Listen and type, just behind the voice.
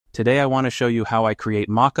Today I want to show you how I create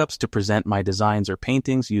mockups to present my designs or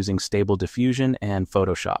paintings using Stable Diffusion and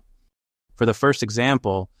Photoshop. For the first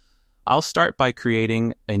example, I'll start by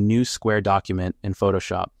creating a new square document in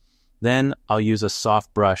Photoshop. Then I'll use a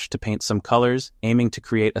soft brush to paint some colors, aiming to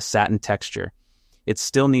create a satin texture. It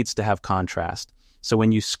still needs to have contrast, so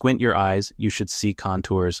when you squint your eyes, you should see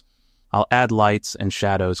contours. I'll add lights and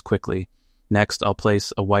shadows quickly. Next, I'll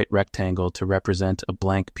place a white rectangle to represent a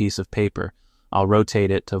blank piece of paper. I'll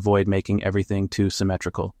rotate it to avoid making everything too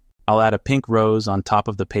symmetrical. I'll add a pink rose on top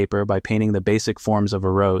of the paper by painting the basic forms of a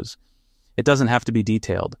rose. It doesn't have to be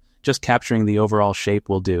detailed, just capturing the overall shape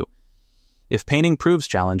will do. If painting proves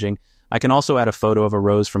challenging, I can also add a photo of a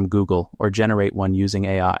rose from Google or generate one using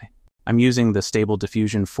AI. I'm using the Stable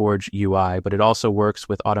Diffusion Forge UI, but it also works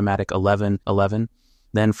with Automatic 11.11.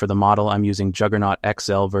 Then for the model, I'm using Juggernaut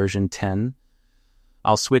XL version 10.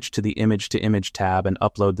 I'll switch to the Image-to-Image tab and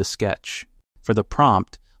upload the sketch. For the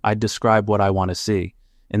prompt, I'd describe what I want to see.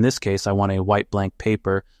 In this case, I want a white blank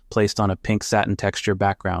paper placed on a pink satin texture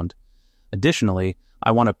background. Additionally,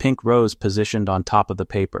 I want a pink rose positioned on top of the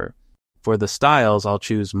paper. For the styles, I'll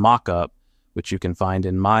choose Mockup, which you can find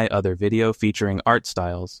in my other video featuring art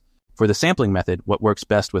styles. For the sampling method, what works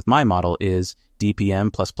best with my model is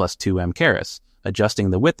DPM ++ 2 mCaris,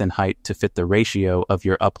 adjusting the width and height to fit the ratio of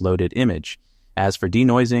your uploaded image. As for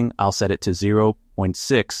denoising, I'll set it to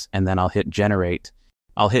 0.6 and then I'll hit generate.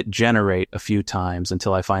 I'll hit generate a few times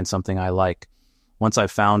until I find something I like. Once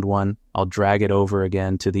I've found one, I'll drag it over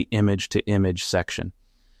again to the image-to-image section.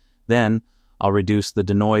 Then, I'll reduce the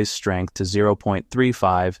denoise strength to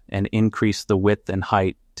 0.35 and increase the width and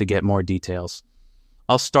height to get more details.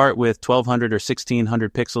 I'll start with 1200 or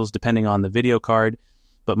 1600 pixels depending on the video card,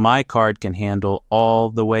 but my card can handle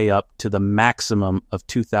all the way up to the maximum of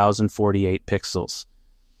 2048 pixels.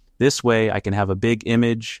 This way I can have a big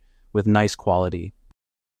image with nice quality.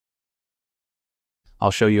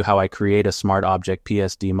 I'll show you how I create a Smart Object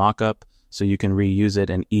PSD mockup so you can reuse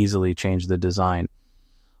it and easily change the design.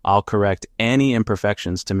 I'll correct any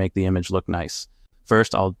imperfections to make the image look nice.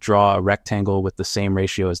 First, I'll draw a rectangle with the same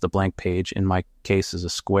ratio as the blank page, in my case is a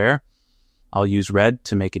square. I'll use red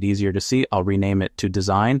to make it easier to see. I'll rename it to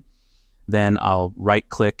design. Then I'll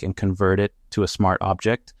right-click and convert it to a smart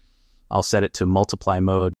object. I'll set it to multiply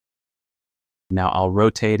mode. Now I'll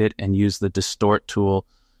rotate it and use the distort tool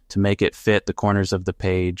to make it fit the corners of the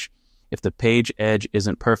page. If the page edge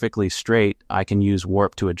isn't perfectly straight, I can use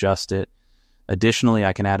warp to adjust it. Additionally,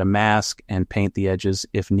 I can add a mask and paint the edges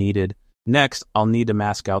if needed. Next, I'll need to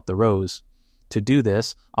mask out the rose. To do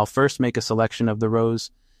this, I'll first make a selection of the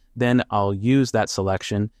rose. Then I'll use that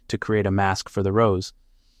selection to create a mask for the rose.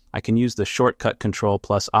 I can use the shortcut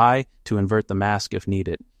Ctrl+I to invert the mask if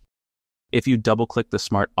needed. If you double-click the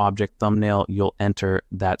Smart Object thumbnail, you'll enter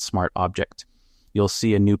that Smart Object. You'll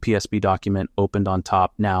see a new PSB document opened on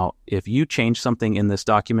top. Now, if you change something in this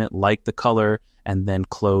document, like the color, and then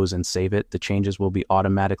close and save it, the changes will be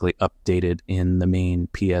automatically updated in the main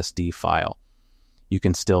PSD file. You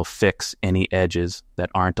can still fix any edges that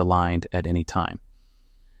aren't aligned at any time.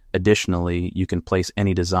 Additionally, you can place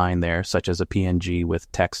any design there, such as a PNG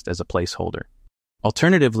with text as a placeholder.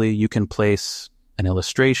 Alternatively, you can place an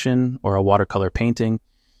illustration or a watercolor painting.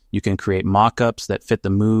 You can create mockups that fit the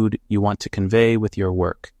mood you want to convey with your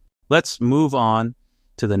work. Let's move on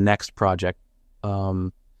to the next project.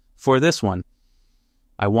 For this one,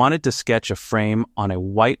 I wanted to sketch a frame on a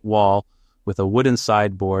white wall with a wooden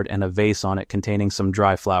sideboard and a vase on it containing some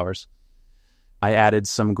dry flowers. I added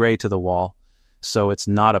some gray to the wall, so it's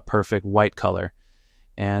not a perfect white color,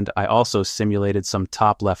 and I also simulated some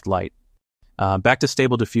top left light. Back to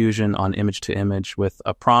Stable Diffusion on image-to-image with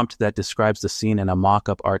a prompt that describes the scene in a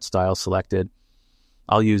mockup art style selected.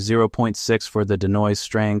 I'll use 0.6 for the denoise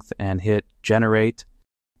strength and hit generate.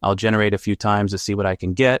 I'll generate a few times to see what I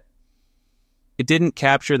can get. It didn't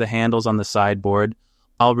capture the handles on the sideboard.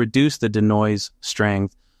 I'll reduce the denoise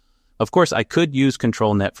strength. Of course, I could use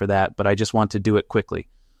ControlNet for that, but I just want to do it quickly.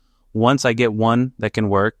 Once I get one that can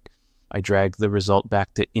work, I drag the result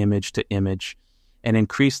back to image and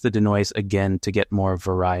increase the denoise again to get more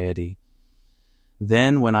variety.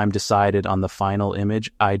 Then when I'm decided on the final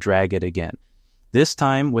image, I drag it again. This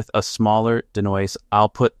time with a smaller denoise, I'll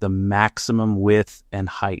put the maximum width and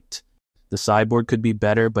height. The sideboard could be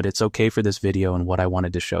better, but it's okay for this video and what I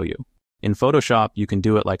wanted to show you. In Photoshop, you can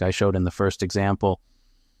do it like I showed in the first example,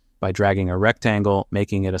 by dragging a rectangle,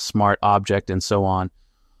 making it a smart object, and so on.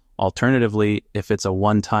 Alternatively, if it's a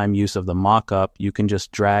one-time use of the mockup, you can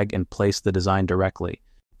just drag and place the design directly.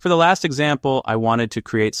 For the last example, I wanted to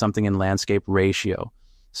create something in landscape ratio.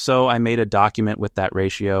 So I made a document with that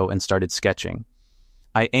ratio and started sketching.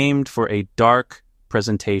 I aimed for a dark,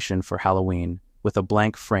 presentation for Halloween with a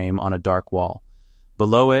blank frame on a dark wall.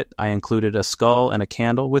 Below it, I included a skull and a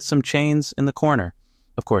candle with some chains in the corner.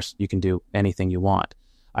 Of course, you can do anything you want.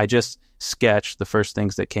 I just sketched the first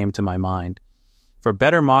things that came to my mind. For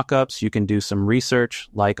better mock-ups, you can do some research,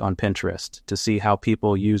 like on Pinterest, to see how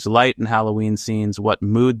people use light in Halloween scenes, what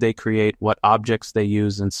mood they create, what objects they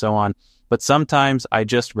use, and so on. But sometimes I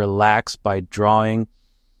just relax by drawing,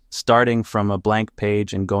 starting from a blank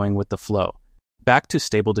page and going with the flow. Back to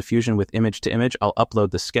Stable Diffusion with image to image, I'll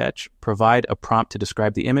upload the sketch, provide a prompt to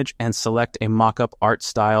describe the image, and select a mock-up art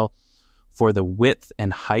style. For the width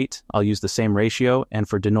and height, I'll use the same ratio, and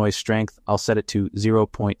for denoise strength, I'll set it to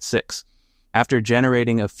 0.6. After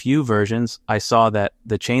generating a few versions, I saw that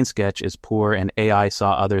the chain sketch is poor and AI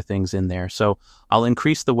saw other things in there. So I'll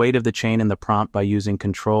increase the weight of the chain in the prompt by using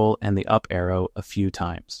Control and the up arrow a few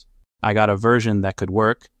times. I got a version that could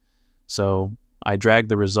work, so I dragged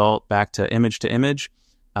the result back to image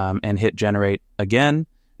and hit generate again.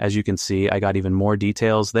 As you can see, I got even more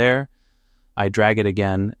details there. I drag it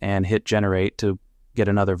again and hit generate to get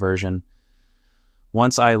another version.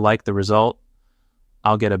 Once I like the result,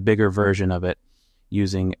 I'll get a bigger version of it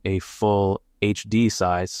using a full HD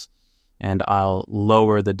size, and I'll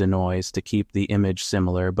lower the denoise to keep the image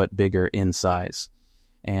similar but bigger in size.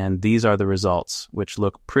 And these are the results, which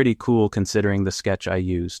look pretty cool considering the sketch I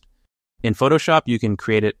used. In Photoshop, you can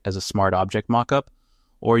create it as a smart object mockup,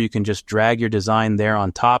 or you can just drag your design there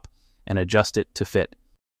on top and adjust it to fit.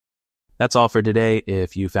 That's all for today.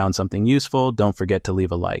 If you found something useful, don't forget to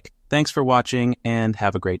leave a like. Thanks for watching and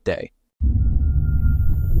have a great day.